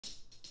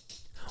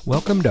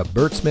Welcome to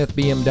Bert Smith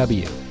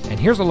BMW, and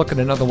here's a look at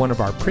another one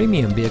of our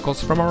premium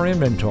vehicles from our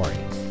inventory,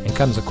 and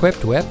comes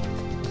equipped with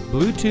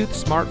Bluetooth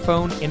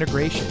smartphone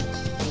integration,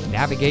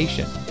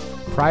 navigation,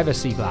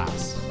 privacy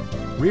glass,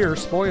 rear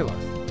spoiler,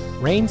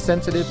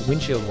 rain-sensitive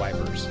windshield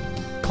wipers,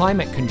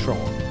 climate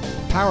control,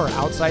 power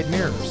outside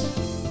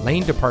mirrors,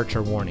 lane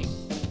departure warning,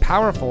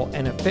 powerful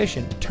and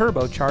efficient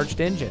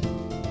turbocharged engine,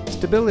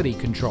 stability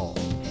control,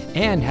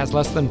 and has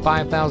less than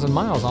 5,000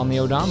 miles on the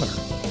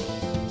odometer.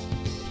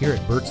 Here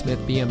at Bert Smith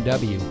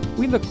BMW,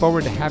 we look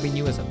forward to having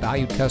you as a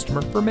valued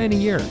customer for many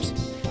years.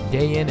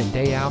 Day in and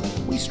day out,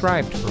 we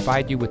strive to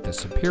provide you with the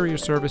superior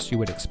service you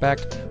would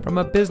expect from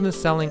a business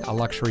selling a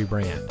luxury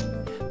brand.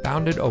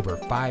 Founded over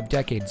 5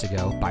 decades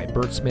ago by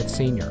Bert Smith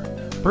Sr.,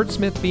 Bert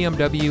Smith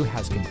BMW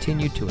has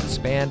continued to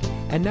expand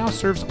and now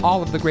serves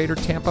all of the greater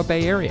Tampa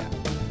Bay area.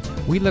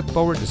 We look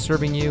forward to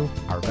serving you,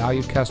 our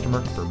valued customer,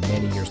 for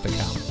many years to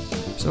come.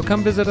 So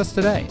come visit us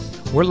today.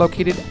 We're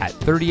located at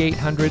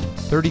 3800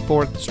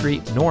 34th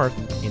Street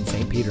North in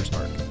St.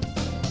 Petersburg.